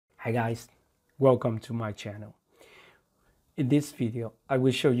Hi guys, welcome to my channel. In this video, I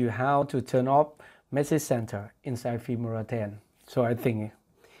will show you how to turn off message center inside Filmora X. So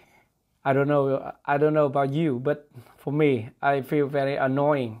I don't know about you, but for me, I feel very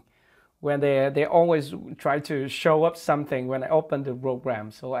annoying when they always try to show up something when I open the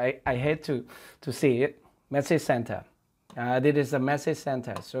program. So I hate to see it. Message center. This is a message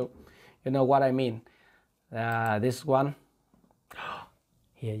center, so you know what I mean. This one.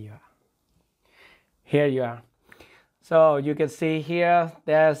 Here you are. Here you are. So you can see here,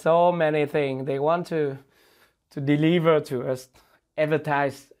 there are so many things they want to deliver to us.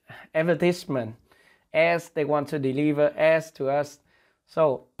 Advertisement as they want to deliver as to us.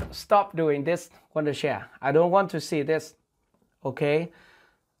 So stop doing this. Want to share? I don't want to see this. Okay.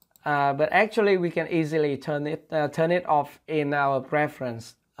 But actually we can easily turn it off in our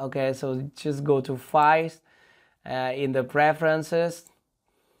preference. Okay. So just go to files, in the preferences,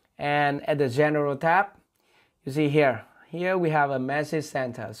 and at the general tab, you see here we have a message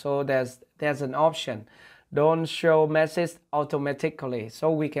center. So there's an option, don't show message automatically,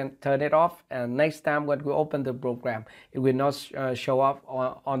 so we can turn it off, and next time when we open the program it will not show up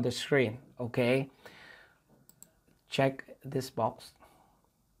on the screen. Okay, check this box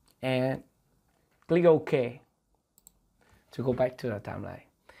and click OK to go back to the timeline.